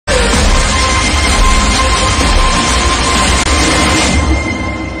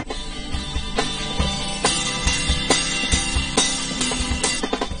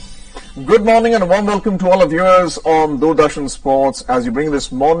Good morning and a warm welcome to all of viewers on Doordarshan Sports as you bring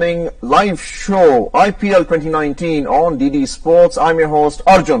this morning live show IPL 2019 on DD Sports. I'm your host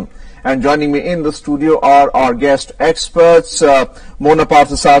Arjun and joining me in the studio are our guest experts Mona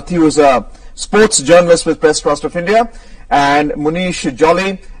Parthasarathy, who is a sports journalist with Press Trust of India, and Munish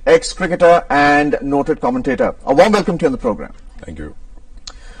Jolly, ex-cricketer and noted commentator. A warm welcome to you on the program. Thank you.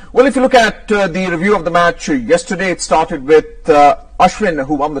 Well, if you look at the review of the match yesterday, it started with Ashwin,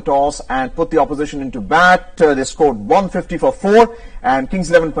 who won the toss and put the opposition into bat. They scored 150 for 4, and Kings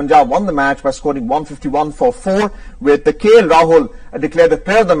 11 Punjab won the match by scoring 151 for 4, with the KL Rahul declared the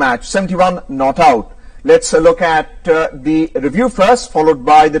player of the match, 71 not out. Let's look at the review first, followed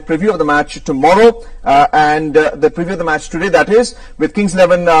by the preview of the match tomorrow and the preview of the match today, that is, with Kings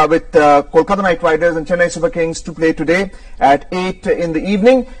 11, with Kolkata Knight Riders and Chennai Super Kings to play today at 8 in the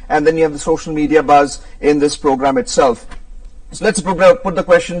evening, and then you have the social media buzz in this program itself. So let's put the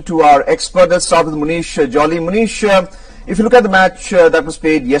question to our expert. Let's start with Munish Jolly. Munish, if you look at the match that was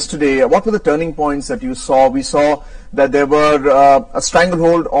played yesterday, what were the turning points that you saw? We saw that there were a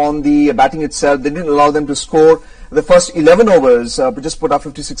stranglehold on the batting itself. They didn't allow them to score. The first 11 overs just put up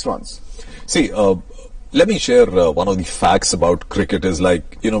 56 runs. See, let me share one of the facts about cricket is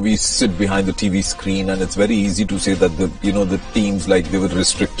like, we sit behind the TV screen and it's very easy to say that the teams, like, they were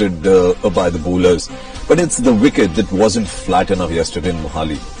restricted by the bowlers. But it's the wicket that wasn't flat enough yesterday in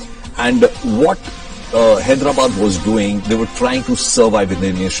Mohali. And what Hyderabad was doing, they were trying to survive in the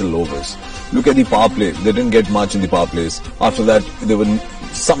initial overs. Look at the power play. They didn't get much in the power plays. After that, they were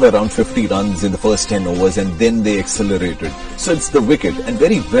somewhere around 50 runs in the first 10 overs, and then they accelerated. So it's the wicket, and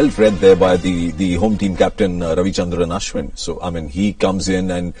very well read there by the home team captain Ravichandran Ashwin. So, I mean, he comes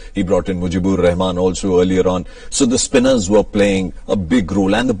in and he brought in Mujibur Rahman also earlier on. So the spinners were playing a big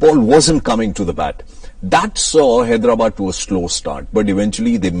role, and the ball wasn't coming to the bat. That saw Hyderabad to a slow start, but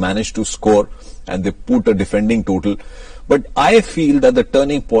eventually they managed to score and they put a defending total. But I feel that the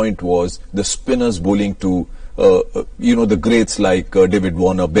turning point was the spinners bowling to, the greats like David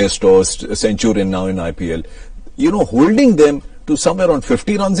Warner, best or centurion now in IPL. Holding them to somewhere around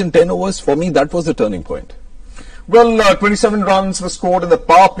 50 runs in 10 overs, for me, that was the turning point. Well, 27 runs were scored in the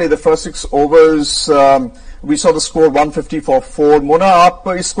power play, the first 6 overs. We saw the score 150 for 4. Mona, आप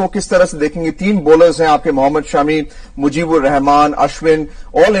इसको किस तरह से देखेंगे? 3 bowlers हैं आपके, Mohammed Shami, Mujibur Rahman, Ashwin,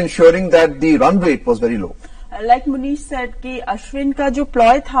 all ensuring that the run rate was very low. Like Munish said कि अश्विन का जो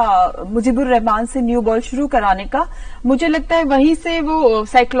प्लॉय था मुजीबुर रहमान से न्यू बॉल शुरू कराने का, मुझे लगता है वहीं से वो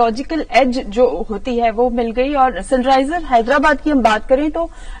साइकोलॉजिकल एज जो होती है वो मिल गई। और सनराइजर हैदराबाद की हम बात करें तो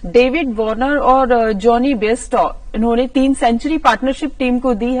डेविड वार्नर और जॉनी बेस्टो, इन्होंने 3 सेंचुरी पार्टनरशिप टीम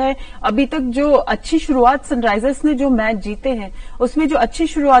को दी है। अभी तक जो अच्छी शुरुआत सनराइजर्स ने जो मैच जीते हैं उसमें जो अच्छी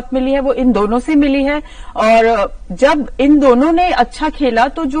शुरुआत मिली है वो इन दोनों से मिली है। और जब इन दोनों ने अच्छा खेला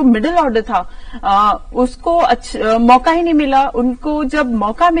तो जो मिडिल ऑर्डर था उसको मौका ही नहीं मिला। उनको जब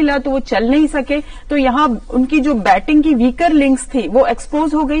मौका मिला तो वो चल नहीं सके, तो यहाँ उनकी जो बैटिंग की वीकर लिंक्स थी वो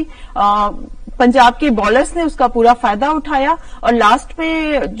एक्सपोज हो गई। पंजाब के बॉलर्स ने उसका पूरा फायदा उठाया और लास्ट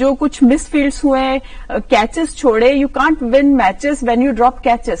पे जो कुछ मिसफील्ड्स हुए, कैचेस छोड़े। You can't win matches when you drop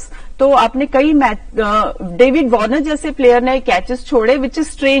catches. तो आपने कई मैच, डेविड वार्नर जैसे प्लेयर ने कैचेस छोड़े, विच इज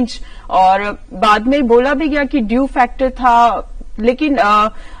स्ट्रेंज। और बाद में बोला भी गया कि ड्यू फैक्टर था, लेकिन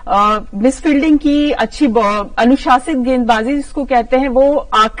मिसफील्डिंग की, अच्छी अनुशासित गेंदबाजी जिसको कहते हैं, वो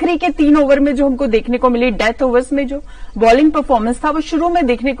आखिरी के 3 ओवर में जो हमको देखने को मिली, डेथ ओवर्स में जो बॉलिंग परफॉर्मेंस था वो शुरू में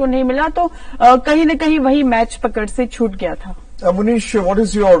देखने को नहीं मिला। तो कहीं न कहीं वही मैच पकड़ से छूट गया था। Munish, what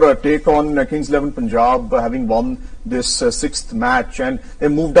is your take on Kings 11 Punjab having won this 6th match and they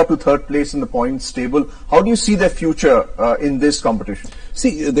moved up to 3rd place in the points table? How do you see their future in this competition?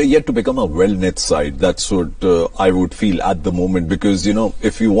 See, they're yet to become a well-knit side. That's what I would feel at the moment, because,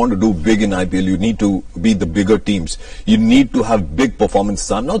 if you want to do big in IPL, you need to be the bigger teams. You need to have big performances.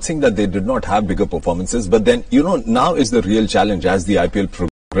 I'm not saying that they did not have bigger performances, but then, now is the real challenge as the IPL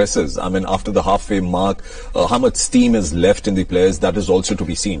progresses. I mean, after the halfway mark, how much steam is left in the players, that is also to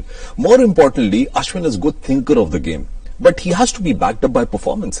be seen. More importantly, Ashwin is a good thinker of the game, but he has to be backed up by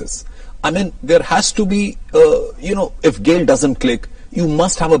performances. I mean, there has to be, if Gale doesn't click, you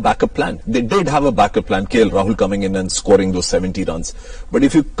must have a backup plan. They did have a backup plan, KL Rahul coming in and scoring those 70 runs. But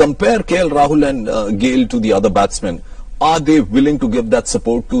if you compare KL Rahul and Gale to the other batsmen, are they willing to give that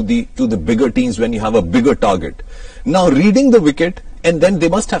support to the bigger teams when you have a bigger target? Now, reading the wicket, and then they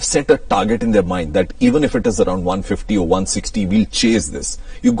must have set a target in their mind that even if it is around 150 or 160, we'll chase this.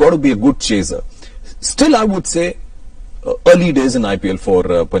 You've got to be a good chaser. Still, I would say early days in IPL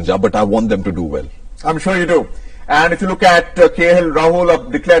for Punjab, but I want them to do well. I'm sure you do. And if you look at KL Rahul,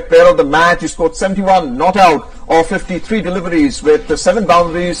 declared player of the match, he scored 71, not out of 53 deliveries with 7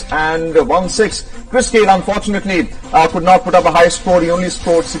 boundaries and 1 6. Chris Gayle, unfortunately, could not put up a high score. He only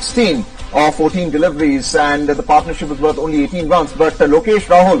scored 16 of 14 deliveries, and the partnership was worth only 18 runs. But Lokesh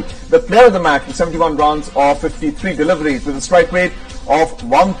Rahul, the player of the match, with 71 runs of 53 deliveries with a strike rate of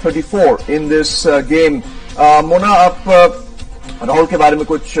 134 in this game. Mona, आप राहुल के बारे में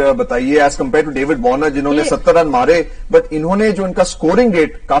कुछ बताइए. As compare to David Warner जिन्होंने 70 run मारे, but इन्होंने जो इनका स्कोरिंग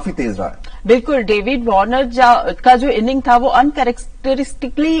रेट काफी तेज रहा है. बिल्कुल, डेविड वार्नर का जो इनिंग था वो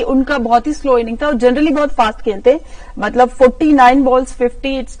अनकैरेक्टरिस्टिकली उनका बहुत ही स्लो इनिंग था. और जनरली बहुत फास्ट खेलते, मतलब 49 balls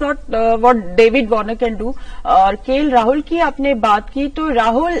 50, it's not what David Warner can do. और केएल राहुल की आपने बात की, तो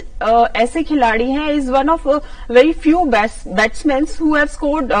राहुल ऐसे खिलाड़ी हैं, is one of very few batsman who have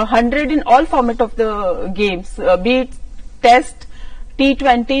scored 100 in all format of the games, B test,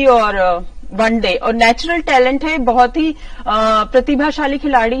 T20 और वनडे. और नेचुरल टैलेंट है, बहुत ही प्रतिभाशाली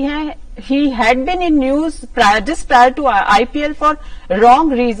खिलाड़ी हैं. He had been in news just prior to IPL for wrong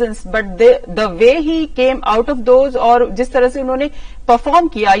reasons, but the way he came out of those और जिस तरह से उन्होंने परफॉर्म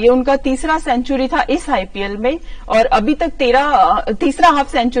किया, ये उनका तीसरा सेंचुरी था इस आईपीएल में, और अभी तक तीसरा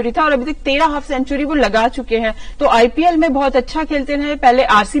हाफ सेंचुरी था, और अभी तक 13 हाफ सेंचुरी वो लगा चुके हैं. तो आईपीएल में बहुत अच्छा खेलते रहे. पहले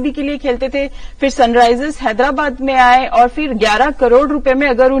आरसीबी के लिए खेलते थे, फिर सनराइजर्स हैदराबाद में आए, और फिर 11 करोड़ रुपए में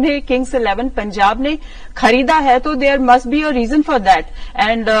अगर उन्हें किंग्स 11 पंजाब ने खरीदा है, तो there must be a reason for that.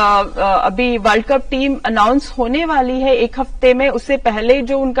 And अभी वर्ल्ड कप टीम अनाउंस होने वाली है एक हफ्ते में. उससे पहले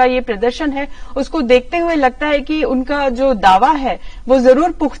जो उनका ये प्रदर्शन है, उसको देखते हुए लगता है कि उनका जो दावा है वो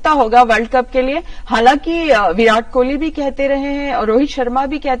जरूर पुख्ता होगा वर्ल्ड कप के लिए. हालांकि विराट कोहली भी कहते रहे हैं, और रोहित शर्मा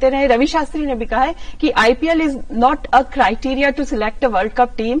भी कहते रहे, रवि शास्त्री ने भी कहा है कि IPL is not a criteria to select a world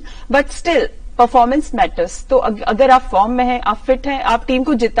cup team, but still performance matters. तो अगर आप फॉर्म में हैं, आप फिट हैं, आप टीम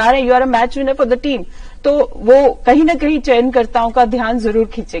को जिता रहे हैं, you are a match winner for the team, तो वो कहीं ना कहीं चयनकर्ताओं का ध्यान जरूर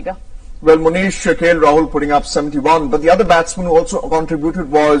खींचेगा. Well, Munish, KL Rahul putting up 71, but the other batsman who also contributed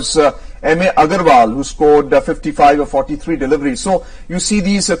was M.A. Agarwal, who scored 55 or 43 deliveries. So you see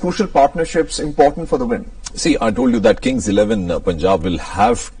these crucial partnerships important for the win. See, I told you that Kings 11 Punjab will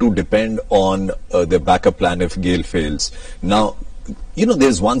have to depend on their backup plan if Gayle fails. Now, you know,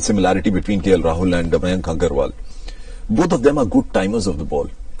 there's one similarity between KL Rahul and Mayank Agarwal. Both of them are good timers of the ball,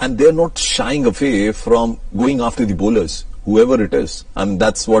 and they're not shying away from going after the bowlers, whoever it is. And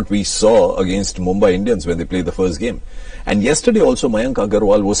that's what we saw against Mumbai Indians when they played the first game. And yesterday also Mayank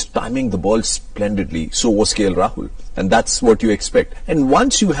Agarwal was timing the ball splendidly. So was KL Rahul. And that's what you expect. And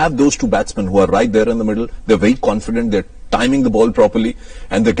once you have those two batsmen who are right there in the middle, they're very confident, they're timing the ball properly,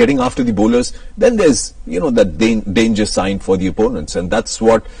 and they're getting after the bowlers, then there's, you know, that danger sign for the opponents. And that's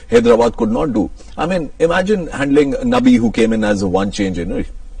what Hyderabad could not do. I mean, imagine handling Nabi, who came in as a one change, you know.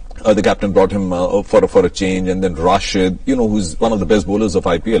 The captain brought him for a change, and then Rashid, you know, who's one of the best bowlers of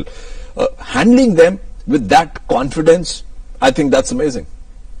IPL. Handling them with that confidence, I think that's amazing.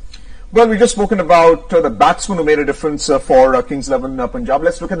 Well, we've just spoken about the batsmen who made a difference for Kings 11 Punjab.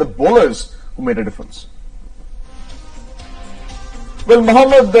 Let's look at the bowlers who made a difference. Well,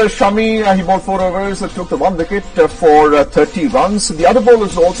 Mohammad Shami, he bowled 4 overs, took the 1 wicket for 30 runs. The other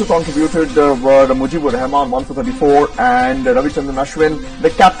bowlers who also contributed were Mujibur Rahman, 1 for 34, and Ravichandran Ashwin, the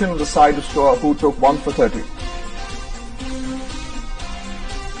captain of the side, who took 1 for 30.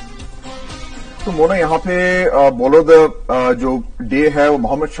 तो मोना, यहाँ पे bowler the जो day है वो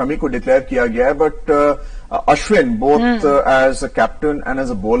मोहम्मद शमी को declare किया गया है, but Ashwin both as a captain and as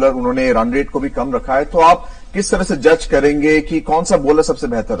a bowler, उन्होंने रन रेट को भी कम रखा है. तो आप किस तरह से जज करेंगे कि कौन सा बॉलर सबसे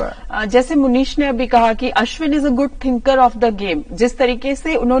बेहतर रहा है? जैसे मुनीश ने अभी कहा कि Ashwin is a good thinker of the game. जिस तरीके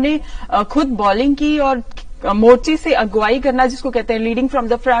से उन्होंने खुद बॉलिंग की और मोर्चे से अगुवाई करना, जिसको कहते हैं लीडिंग फ्रॉम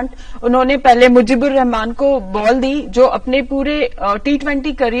द फ्रंट, उन्होंने पहले मुजीबुर रहमान को बॉल दी, जो अपने पूरे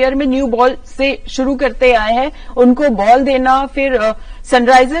T20 करियर में न्यू बॉल से शुरू करते आए हैं. उनको बॉल देना, फिर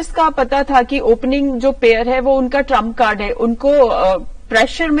सनराइजर्स का पता था कि ओपनिंग जो पेयर है वो उनका ट्रम्प कार्ड है, उनको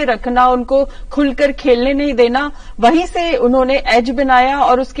प्रेशर में रखना, उनको खुलकर खेलने नहीं देना. वहीं से उन्होंने एज बनाया,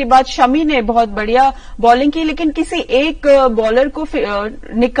 और उसके बाद शमी ने बहुत बढ़िया बॉलिंग की. लेकिन किसी एक बॉलर को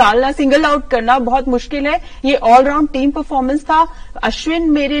निकालना, सिंगल आउट करना बहुत मुश्किल है. ये ऑलराउंड टीम परफॉर्मेंस था.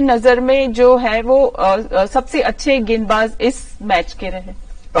 अश्विन मेरे नजर में जो है वो सबसे अच्छे गेंदबाज इस मैच के रहे.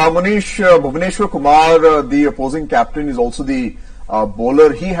 Munish, Bhuvaneshwar Kumar, the opposing captain, is also the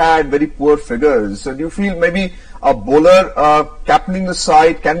bowler. He had very poor figures. Do you feel maybe a bowler captaining the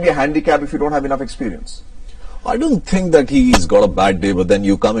side can be a handicap if you don't have enough experience? I don't think that he's got a bad day, but then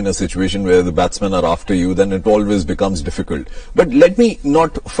you come in a situation where the batsmen are after you, then it always becomes difficult. But let me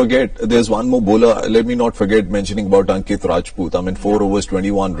not forget, there's one more bowler, let me not forget mentioning about Ankit Rajput. I mean, 4 overs,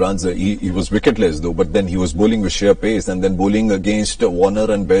 21 runs, he was wicketless though, but then he was bowling with sheer pace and then bowling against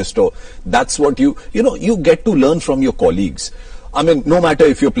Warner and Bairstow. That's what you get to learn from your colleagues. I mean, no matter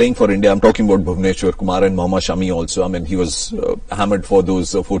if you're playing for India, I'm talking about Bhuvneshwar Kumar and Mohammad Shami also. I mean, he was hammered for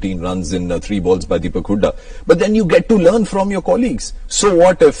those 14 runs in 3 balls by Deepak Hooda. But then you get to learn from your colleagues. So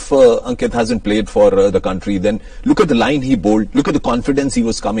what if Ankit hasn't played for the country? Then look at the line he bowled. Look at the confidence he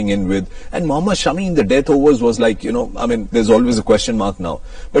was coming in with. And Mohammad Shami in the death overs was like, I mean, there's always a question mark now.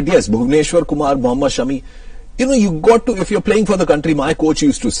 But yes, Bhuvneshwar Kumar, Mohammad Shami, you got to, if you're playing for the country, my coach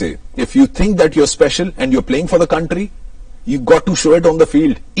used to say, if you think that you're special and you're playing for the country, you got to show it on the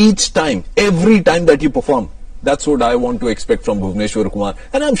field each time, every time that you perform. That's what I want to expect from Bhuvneshwar Kumar.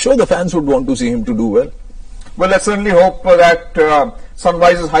 And I'm sure the fans would want to see him to do well. Well, let's certainly hope that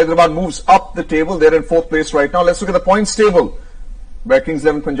Sunrisers Hyderabad moves up the table. They're in 4th place right now. Let's look at the points table, where Kings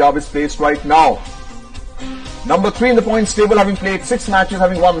 11 Punjab is placed right now. Number 3 in the points table, having played 6 matches,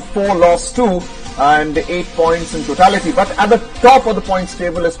 having won 4, lost 2, and 8 points in totality. But at the top of the points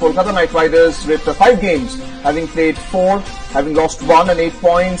table is Kolkata Knight Riders with 5 games, having played 4, having lost 1 and 8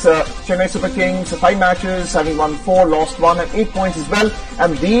 points. Chennai Super Kings, 5 matches, having won 4, lost 1 and 8 points as well.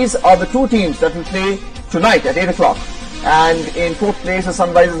 And these are the 2 teams that will play tonight at 8 o'clock. And in 4th place is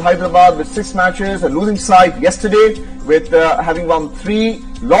Sunrisers Hyderabad with 6 matches, a losing side yesterday with having won 3,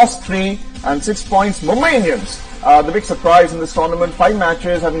 lost 3 and 6 points. Mumbai Indians, the big surprise in this tournament, 5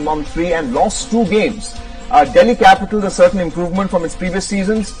 matches, having won 3 and lost 2 games. Delhi Capitals, a certain improvement from its previous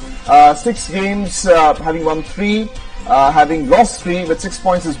seasons, 6 games, having won 3, having lost 3 with 6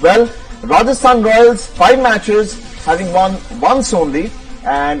 points as well. Rajasthan Royals, 5 matches, having won once only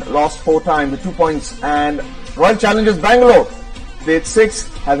and lost 4 times with 2 points. And Royal Challengers Bangalore played 6,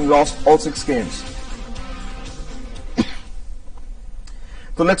 having lost all 6 games.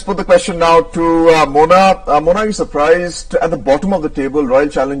 So let's put the question now to Mona. Mona, are you surprised at the bottom of the table, Royal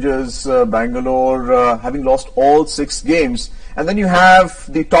Challengers Bangalore having lost all 6 games? And then you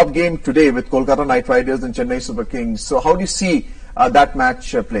have the top game today with Kolkata Knight Riders and Chennai Super Kings. So how do you see that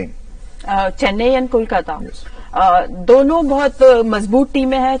match playing? Chennai and Kolkata. Yes. दोनों बहुत मजबूत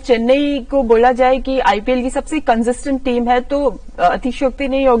टीमें हैं. चेन्नई को बोला जाए कि IPL की सबसे कंसिस्टेंट टीम है तो अतिशयोक्ति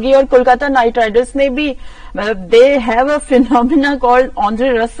नहीं होगी. और कोलकाता नाइट राइडर्स ने भी they have a phenomena called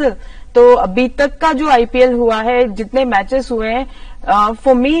Andre Russell. तो अभी तक का जो आईपीएल हुआ है, जितने मैचेस हुए हैं,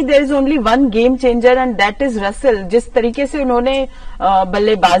 for me there is only one game changer and that is Russell. जिस तरीके से उन्होंने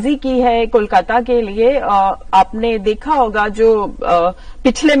बल्लेबाजी की है कोलकाता के लिए, आपने देखा होगा जो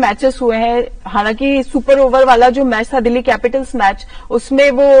पिछले मैचेस हुए हैं. हालांकि सुपर ओवर वाला जो मैच था दिल्ली कैपिटल्स मैच, उसमें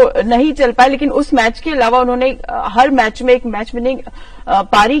वो नहीं चल पाए, लेकिन उस मैच के अलावा उन्होंने हर मैच में एक मैच विनिंग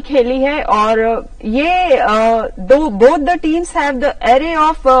पारी खेली है. और ये both the teams have the array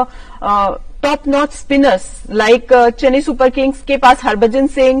of top notch spinners like Chennai super Kings के पास हरभजन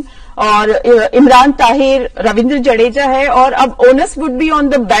सिंह और इमरान ताहिर, रविंद्र जडेजा है. और अब onus would be on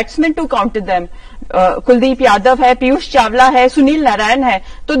the batsman to counter them. Kuldeep Yadav है, पीयूष चावला है, सुनील नारायण है.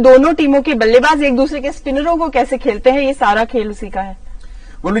 तो दोनों टीमों के बल्लेबाज एक दूसरे के स्पिनरों को कैसे खेलते हैं, ये सारा खेल उसी का है.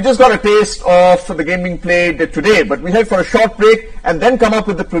 Well, we just got a taste of the game being played today, but we head for a short break and then come up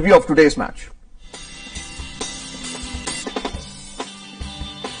with the preview of today's match.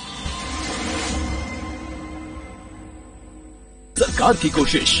 सरकार की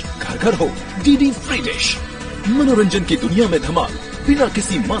कोशिश, घर घर हो डीडी फ्री डिश. मनोरंजन की दुनिया में धमाल बिना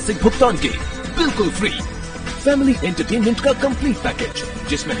किसी मासिक भुगतान के, बिल्कुल फ्री. फैमिली एंटरटेनमेंट का कंप्लीट पैकेज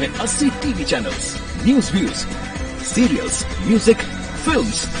जिसमें है 80 TV channels, news views, serials, music,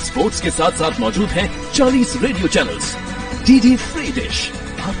 films, sports के साथ साथ मौजूद हैं 40 radio channels. DD free dish,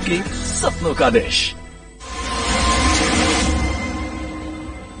 आपके सपनों का dish.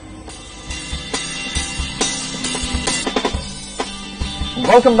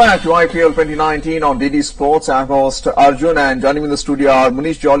 Welcome back to IPL 2019 on DD Sports. I'm host Arjun, and joining me in the studio are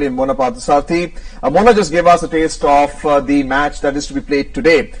Munish Jolly and Mona Parthasarathy. Mona just gave us a taste of the match that is to be played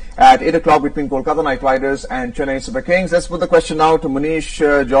today at 8 o'clock between Kolkata Knight Riders and Chennai Super Kings. Let's put the question now to Munish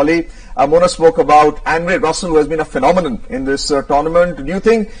Jolly. Mona spoke about Andre Russell, who has been a phenomenon in this tournament. Do you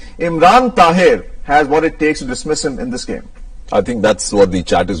think Imran Tahir has what it takes to dismiss him in this game? I think that's what the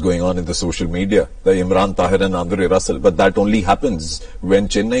chat is going on in the social media, the Imran Tahir and Andre Russell. But that only happens when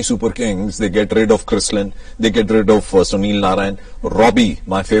Chennai Super Kings, they get rid of Chrislin, they get rid of Sunil Narayan, Robbie,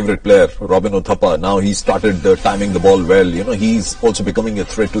 my favorite player, Robin Uthappa. Now he started timing the ball well. He's also becoming a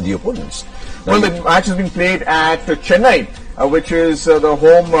threat to the opponents. Well, the match has been played at Chennai. which is the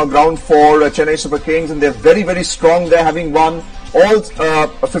home ground for Chennai Super Kings, and they're very, very strong there, having won all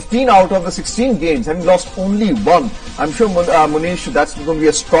 15 out of the 16 games, having lost only one. I'm sure, Munish, that's going to be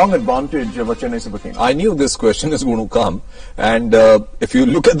a strong advantage of Chennai Super Kings. I knew this question is going to come, and if you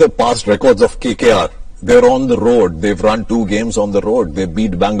look at the past records of KKR, they're on the road. They've run 2 games on the road. They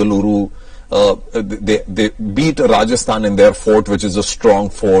beat Bengaluru. They beat Rajasthan in their fort, which is a strong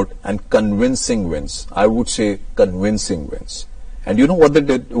fort, and convincing wins. I would say convincing wins. And you know what they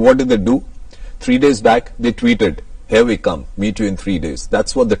did? What did they do? 3 days back, they tweeted, "Here we come, meet you in 3 days."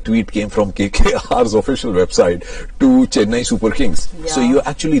 That's what the tweet came from KKR's official website to Chennai Super Kings. Yeah. So you're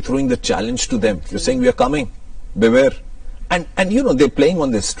actually throwing the challenge to them. You're saying, "We are coming. Beware." And you know, they're playing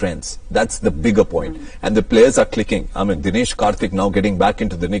on their strengths. That's the bigger point. And the players are clicking. I mean, Dinesh Karthik now getting back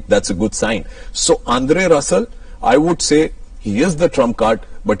into the nick. That's a good sign. So Andre Russell, I would say he is the trump card,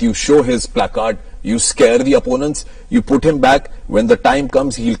 but you show his placard, you scare the opponents, you put him back. When the time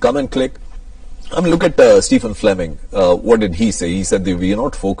comes, he'll come and click. I mean, look at Stephen Fleming. What did he say? He said that we are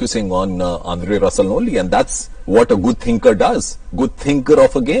not focusing on Andre Russell only, and that's what a good thinker does. Good thinker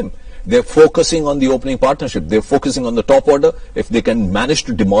of a game. They're focusing on the opening partnership. They're focusing on the top order. If they can manage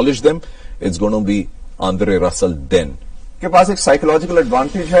to demolish them, it's going to be Andre Russell then. के पास एक psychological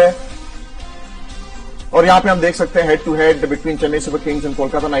advantage है, और यहाँ पे हम देख सकते हैं head to head between Chennai super Kings and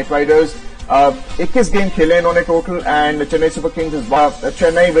Kolkata night Riders. 21 game खेले इन्होंने total, and Chennai super Kings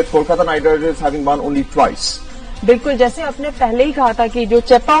Chennai with Kolkata night Riders having one only twice. बिल्कुल, जैसे आपने पहले ही कहा था कि जो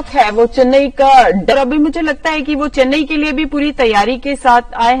चेपॉक है वो चेन्नई का डर, अभी मुझे लगता है कि वो चेन्नई के लिए भी पूरी तैयारी के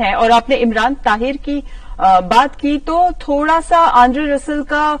साथ आए हैं. और आपने इमरान ताहिर की बात की तो थोड़ा सा आंद्रे रसल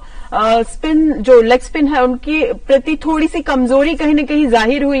का स्पिन, जो लेग स्पिन है, उनकी प्रति थोड़ी सी कमजोरी कहीं न कहीं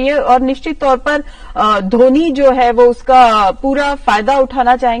जाहिर हुई है, और निश्चित तौर पर धोनी जो है वो उसका पूरा फायदा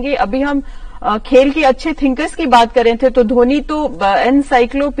उठाना चाहेंगे. अभी हम खेल के अच्छे थिंकर्स की बात कर रहे थे, तो धोनी तो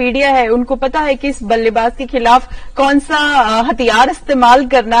एनसाइक्लोपीडिया है. उनको पता है कि इस बल्लेबाज के खिलाफ कौन सा हथियार इस्तेमाल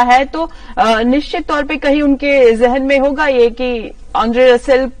करना है. तो निश्चित तौर पे कहीं उनके जहन में होगा ये कि आंद्रे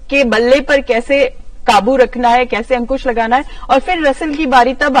रसल के बल्ले पर कैसे काबू रखना है, कैसे अंकुश लगाना है. और फिर रसल की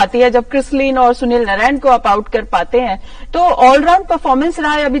बारी तब आती है जब क्रिस लिन और सुनील नारायण को आप आउट कर पाते हैं. तो ऑलराउंड परफॉर्मेंस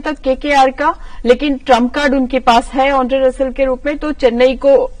रहा है अभी तक केकेआर का, लेकिन ट्रम्प कार्ड उनके पास है आंद्रे रसल के रूप में, तो चेन्नई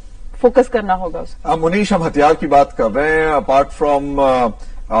को फोकस करना होगा. मुनीश, हम हथियार की बात कर रहे हैं. अपार्ट फ्रॉम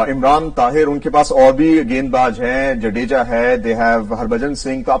इमरान ताहिर, उनके पास और भी गेंदबाज हैं. जडेजा है, दे हैव हरभजन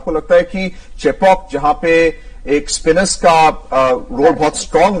सिंह. तो आपको लगता है कि चेपॉक, जहां पे एक स्पिनर्स का रोल बहुत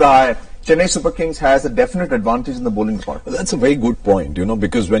स्ट्रांग रहा है, Chennai Super Kings has a definite advantage in the bowling department? That's a very good point, you know,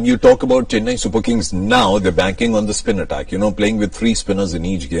 because when you talk about Chennai Super Kings now, they're banking on the spin attack, you know, playing with 3 spinners in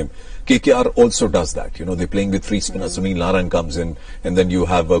each game. KKR also does that, you know, they're playing with 3 spinners. Sunil Narayan comes in, and then you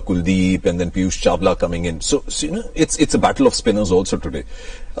have Kuldeep, and then Piyush Chawla coming in. So you know, it's a battle of spinners also today.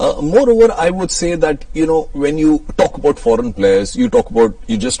 Moreover, I would say that, you know, when you talk about foreign players, you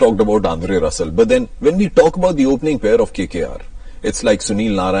just talked about Andre Russell, but then when we talk about the opening pair of KKR, it's like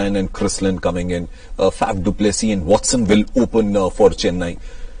Sunil Narayan and Chris Lynn coming in. Faf du Plessis and Watson will open for Chennai.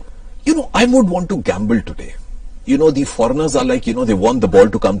 You know, I would want to gamble today. You know, the foreigners are like, you know, they want the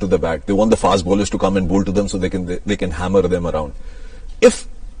ball to come to the bat. They want the fast bowlers to come and bowl to them so they can hammer them around. If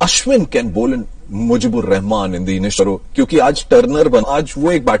Ashwin can bowl in Mujibur Rahman in the initial, क्योंकि आज Turner आज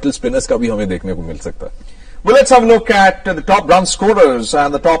वो एक battle spinners का भी हमें देखने को मिल सकता है. Well, let's have a look at the top run scorers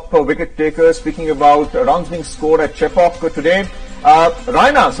and the top wicket takers. Speaking about runs being scored at Chepauk today,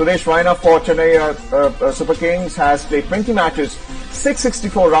 Suresh Raina for Chennai Super Kings has played 20 matches,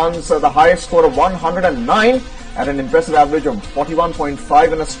 664 runs, the highest score of 109 at an impressive average of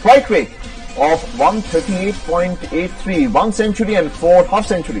 41.5 and a strike rate of 138.83, 1 century and 4 half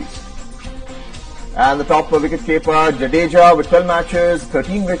centuries. And the top wicket keeper, Jadeja, with 12 matches,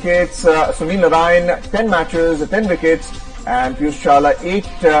 13 wickets. Sunil Narayan, 10 matches, 10 wickets. And Piyush Chawla,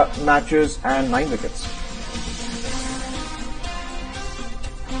 8 matches and 9 wickets.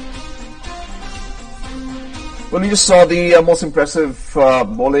 Well, you just saw the most impressive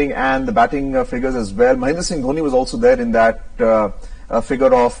bowling and the batting figures as well. Mahendra Singh Dhoni was also there in that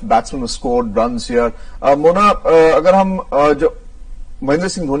figure of batsmen who scored runs here. Mona, agar hum Mahendra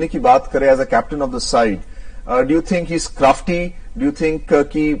Singh Dhoni की बात करें as a captain of the side, do you think he's crafty? Do you think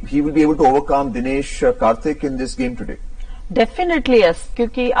he will be able to overcome Dinesh Karthik in this game today? Definitely yes,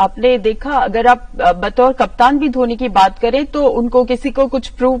 क्योंकि आपने देखा, अगर आप बतौर कप्तान भी धोनी की बात करें तो उनको किसी को कुछ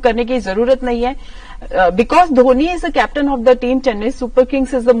प्रूव करने की जरूरत नहीं है, because Dhoni is the captain of the team. Chennai super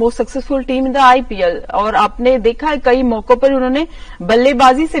Kings is the most successful team in the IPL, और आपने देखा है कई मौकों पर उन्होंने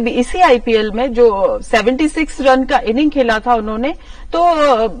बल्लेबाजी से भी, इसी आईपीएल में जो 76 रन का इनिंग खेला था उन्होंने, तो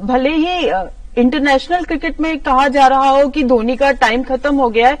भले ही इंटरनेशनल क्रिकेट में कहा जा रहा हो कि धोनी का टाइम खत्म हो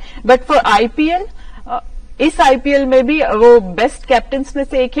गया है, बट फॉर आईपीएल, इस आईपीएल में भी वो बेस्ट कैप्टन्स में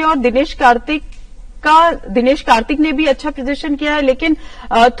से एक है। और दिनेश कार्तिक ने भी अच्छा प्रदर्शन किया है, लेकिन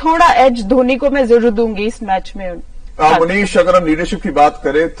थोड़ा एज धोनी को मैं जरूर दूंगी इस मैच में। मनीष, अगर हम लीडरशिप की बात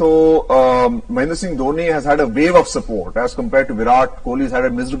करें तो Mahendra Singh Dhoni has had a wave of support as compare to Virat Kohli has had a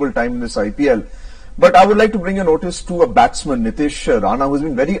miserable time in this IPL. But I would like to bring your notice to a batsman, Nitish Rana, who has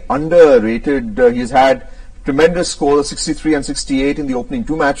been very underrated. He's had tremendous scores, 63 and 68 in the opening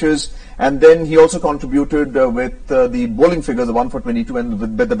two matches, and then he also contributed with the bowling figures, the 1 for 22 and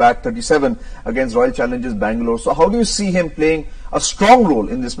with the bat 37 against Royal Challengers Bangalore. So how do you see him playing a strong role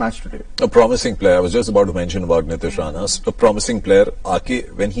in this match today? A promising player. I was just about to mention about Nitish Rana. A promising player. आके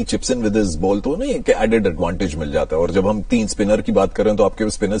when he chips in with his ball तो नहीं एक added advantage मिल जाता है. और जब हम 3 spinner की बात करें तो आपके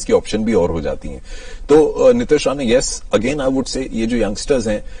स्पिनर्स की ऑप्शन भी और हो जाती हैं. तो Nitish Rana, yes, again I would say ये जो यंगस्टर्स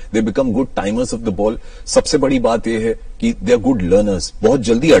हैं, they become good timers of the ball. सबसे बड़ी बात ये है कि they are good learners. बहुत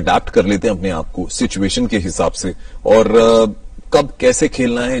जल्दी अडेप्ट कर लेते हैं अपने आप को सिचुएशन के हिसाब से, और कब कैसे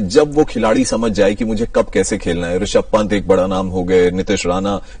खेलना है, जब वो खिलाड़ी समझ जाए कि मुझे कब कैसे खेलना है. ऋषभ पंत एक बड़ा नाम हो गए, नितिश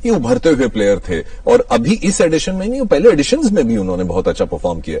राणा ये उभरते हुए प्लेयर थे, और अभी इस एडिशन में नहीं, पहले एडिशंस में भी उन्होंने बहुत अच्छा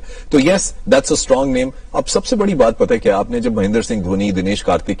परफॉर्म किया. तो yes, that's a strong name. अब सबसे बड़ी बात पता है क्या, आपने जब महेंद्र सिंह धोनी, दिनेश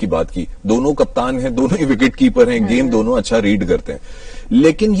कार्तिक की बात की, दोनों कप्तान हैं, दोनों ही विकेट कीपर हैं, गेम दोनों अच्छा रीड करते हैं.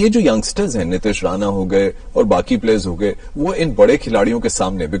 लेकिन ये जो यंगस्टर्स हैं, नितिश राणा हो गए और बाकी प्लेयर्स हो गए, वो इन बड़े खिलाड़ियों के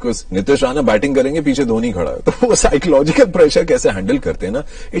सामने, बिकॉज नितिश राणा बैटिंग करेंगे, पीछे धोनी खड़ा है, तो वो साइकोलॉजिकल प्रेशर कैसे हैंडल करते हैं ना.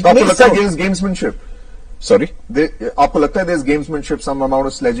 आपको लगता है गेम्समैनशिप? सॉरी, आपको लगता है there's gamesmanship, some amount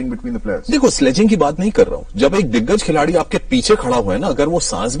of sledging between the players? देखो, स्लेजिंग की बात नहीं कर रहा हूं. जब एक दिग्गज खिलाड़ी आपके पीछे खड़ा हुआ है ना, अगर वो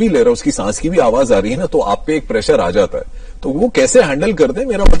सांस भी ले रहा है, उसकी सांस की भी आवाज आ रही है ना, तो आप पे एक प्रेशर आ जाता है. तो वो कैसे हैंडल करते हैं,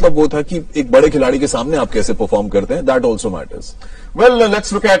 मेरा मतलब वो था कि एक बड़े खिलाड़ी के सामने आप कैसे परफॉर्म करते हैं, that also matters. Well,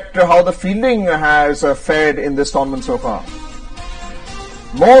 let's look at how the fielding has fared in this tournament so far.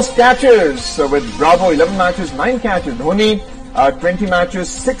 Most catches with Bravo, 11 matches, 9 catches. Dhoni, 20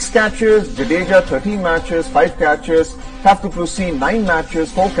 matches, 6 catches. Jadeja, 13 matches, 5 catches. Faf du Plessis, 9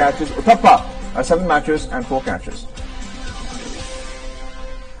 matches, 4 catches. Uthappa, 7 matches and 4 catches.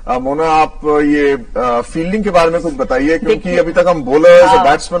 Mona, आप ये fielding के बारे में कुछ बताइए, क्योंकि अभी तक हम बॉलर्स,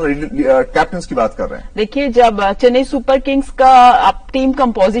 बैट्समैन, कैप्टन्स की बात कर रहे हैं. देखिए, जब चेन्नई सुपर किंग्स का आप टीम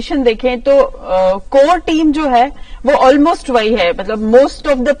कंपोजिशन देखें तो कोर टीम जो है वो ऑलमोस्ट वही है, मतलब most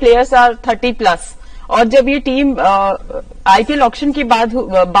of the players are 30+. और जब ये टीम आईपीएल ऑक्शन की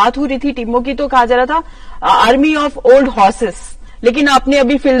बात हो रही थी टीमों की, तो कहा जा रहा था आर्मी ऑफ ओल्ड हॉर्सेस. लेकिन आपने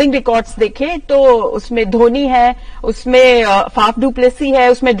अभी फील्डिंग रिकॉर्ड्स देखे तो उसमें धोनी है, उसमें फाफ डू प्लेसी है,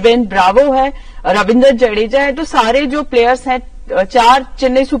 उसमें ड्वेन ब्रावो है, रविंद्र जडेजा है. तो सारे जो प्लेयर्स हैं 4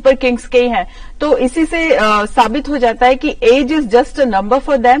 चेन्नई सुपर किंग्स के ही हैं. तो इसी से साबित हो जाता है कि as is just a number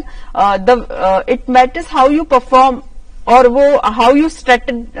for them. It matters how you perform, और वो हाउ यू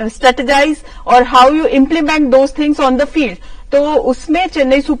स्ट्रेटेजाइज और how you implement those things on the field. तो उसमें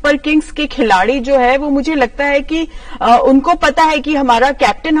चेन्नई सुपर किंग्स के खिलाड़ी जो है वो मुझे लगता है कि उनको पता है कि हमारा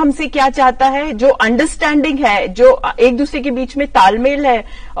कैप्टन हमसे क्या चाहता है. जो अंडरस्टैंडिंग है, जो एक दूसरे के बीच में तालमेल है,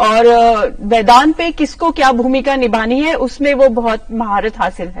 और मैदान पे किसको क्या भूमिका निभानी है, उसमें वो बहुत महारत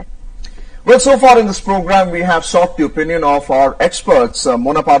हासिल है. Well, so far in this program, we have sought the opinion of our experts,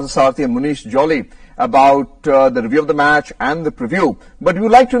 Mona Parthasarathi and Munish Jolly, about the review of the match and the preview. But we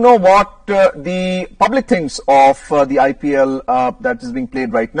would like to know what the public thinks of the IPL that is being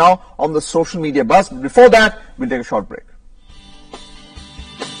played right now on the social media buzz. Before that, we'll take a short break.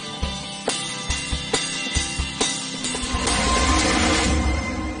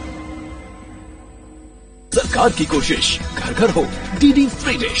 सरकार की कोशिश, घर घर हो DD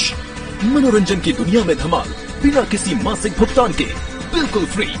free dish. मनोरंजन की दुनिया में धमाल, बिना किसी मासिक भुगतान के, बिल्कुल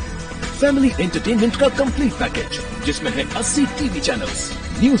फ्री. फैमिली एंटरटेनमेंट का कंप्लीट पैकेज, जिसमें है 80 TV channels,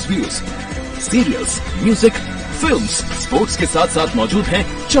 news views, serials, music, films, sports के साथ साथ मौजूद हैं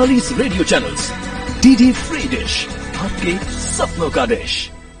 40 radio channels. DD free dish, आपके सपनों का dish.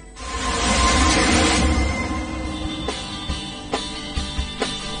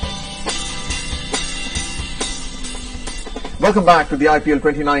 Welcome back to the IPL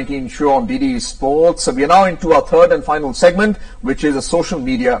 2019 show on DD Sports. We are now into our third and final segment, which is a social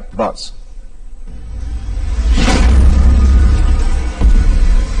media buzz.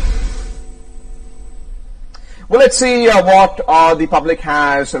 Well, let's see what the public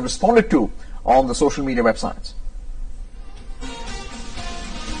has responded to on the social media websites.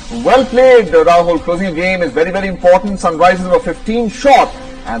 Well played, Rahul. Closing a game is very, very important. Sunrisers were 15 short,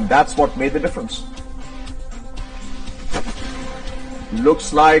 and that's what made the difference. Looks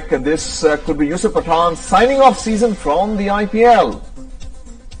like this could be Yusuf Pathan signing off season from the IPL.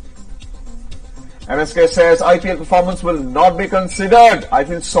 MSK says IPL performance will not be considered. I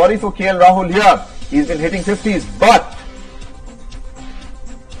feel sorry for KL Rahul here. He's been hitting 50s, but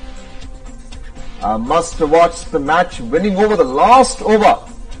must watch the match winning over the last over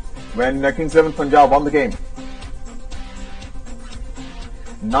when Kings 11 Punjab won the game.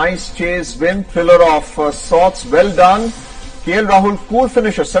 Nice chase win, thriller of sorts, well done. KL Rahul, cool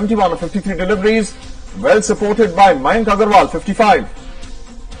finisher, 71 of 53 deliveries, well supported by Mayank Agarwal, 55.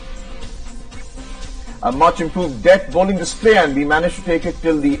 A much improved death bowling display, and we managed to take it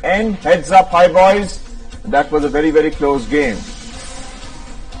till the end. Heads up, high boys. That was a very, very close game.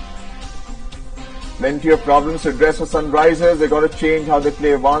 Plenty of problems to address for Sunrisers. They got to change how they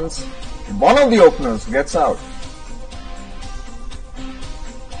play once one of the openers gets out.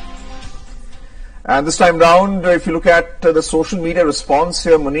 And this time round, if you look at the social media response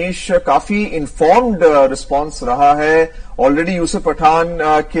here, Munish, काफी informed response रहा है. Already Yusuf Pathan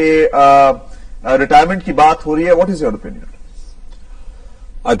के retirement की बात हो रही है. What is your opinion?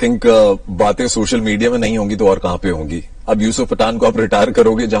 I think बातें सोशल मीडिया में नहीं होंगी तो और कहां पे होंगी. अब यूसुफ पठान को आप रिटायर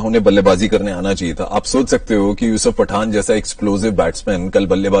करोगे जहां उन्हें बल्लेबाजी करने आना चाहिए था. आप सोच सकते हो कि यूसुफ पठान जैसा एक्सप्लोसिव बैट्समैन कल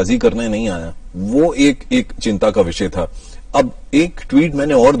बल्लेबाजी करने नहीं आया. वो एक चिंता का विषय था. अब एक ट्वीट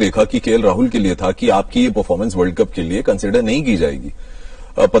मैंने और देखा कि केएल राहुल के लिए था कि आपकी ये परफॉर्मेंस वर्ल्ड कप के लिए कंसिडर नहीं की जाएगी.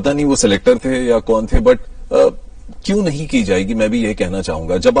 पता नहीं वो सिलेक्टर थे या कौन थे, बट क्यों नहीं की जाएगी, मैं भी ये कहना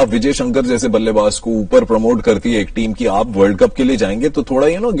चाहूंगा. जब आप विजय शंकर जैसे बल्लेबाज को ऊपर प्रमोट करती है एक टीम की, आप वर्ल्ड कप के लिए जाएंगे तो थोड़ा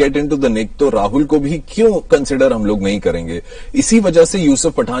गेट इनटू द नेक. तो राहुल को भी क्यों कंसिडर हम लोग नहीं करेंगे. इसी वजह से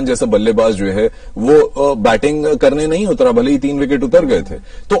यूसुफ पठान जैसा बल्लेबाज जो है वो बैटिंग करने नहीं उतरा, भले ही 3 विकेट उतर गए थे.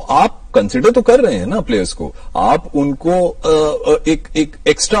 तो आप कंसिडर तो कर रहे हैं ना प्लेयर्स को, आप उनको एक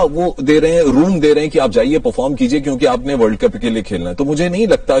एक्स्ट्रा वो दे रहे हैं, रूम दे रहे हैं कि आप जाइए परफॉर्म कीजिए क्योंकि आपने वर्ल्ड कप के लिए खेलना है. तो मुझे नहीं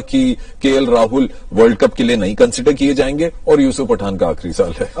लगता कि केएल राहुल वर्ल्ड कप के लिए नहीं कंसिडर किए जाएंगे और यूसुफ पठान का आखिरी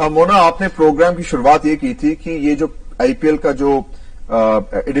साल है. मोना, आपने प्रोग्राम की शुरुआत ये की थी कि ये जो आईपीएल का जो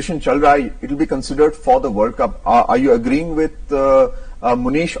एडिशन चल रहा है, it will be considered for the world cup. Are you agreeing with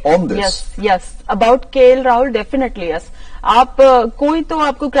Munish on this? Yes. About KL Rahul, definitely yes. आप कोई तो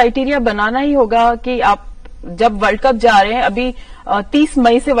आपको क्राइटेरिया बनाना ही होगा कि आप जब वर्ल्ड कप जा रहे हैं. अभी 30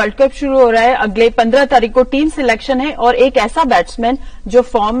 मई से वर्ल्ड कप शुरू हो रहा है. अगले 15 तारीख को टीम सिलेक्शन है और एक ऐसा बैट्समैन जो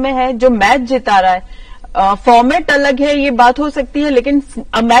फॉर्म में है, जो मैच जिता रहा है. फॉर्मेट अलग है, ये बात हो सकती है, लेकिन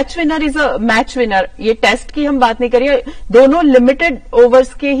match winner is a match winner. ये टेस्ट की हम बात नहीं करिए, दोनों लिमिटेड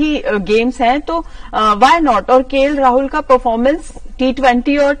ओवर्स के ही गेम्स हैं, तो व्हाई नॉट. और केएल राहुल का परफॉर्मेंस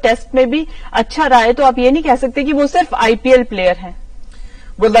T20 और टेस्ट में भी अच्छा रहा है, तो आप ये नहीं कह सकते कि वो सिर्फ आईपीएल प्लेयर हैं.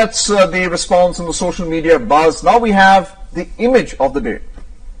 Well, that's the response on the social media buzz. Now we have the image of the day.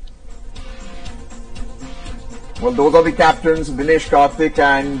 Well, those are the captains, Dinesh Karthik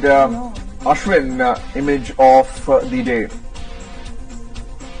and Ashwin, image of the day.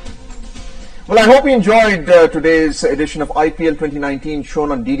 Well, I hope you enjoyed today's edition of IPL 2019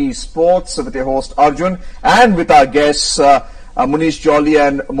 shown on DD Sports with your host Arjun and with our guests Munish Jolly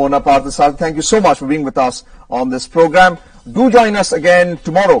and Mona Parthasar. Thank you so much for being with us on this program. Do join us again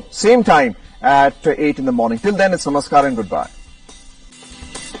tomorrow, same time at 8 in the morning. Till then, it's namaskar and goodbye.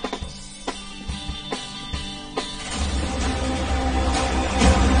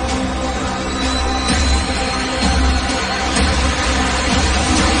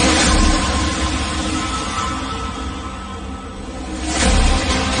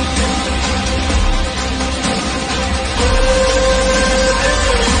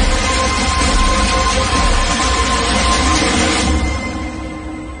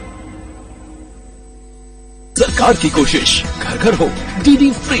 सरकार की कोशिश, घर घर हो DD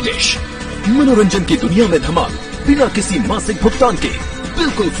free dish. मनोरंजन की दुनिया में धमाल बिना किसी मासिक भुगतान के,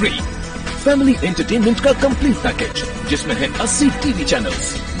 बिल्कुल फ्री. फैमिली एंटरटेनमेंट का कंप्लीट पैकेज जिसमें है 80 TV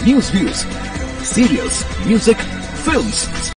channels, news views, serials, music, films,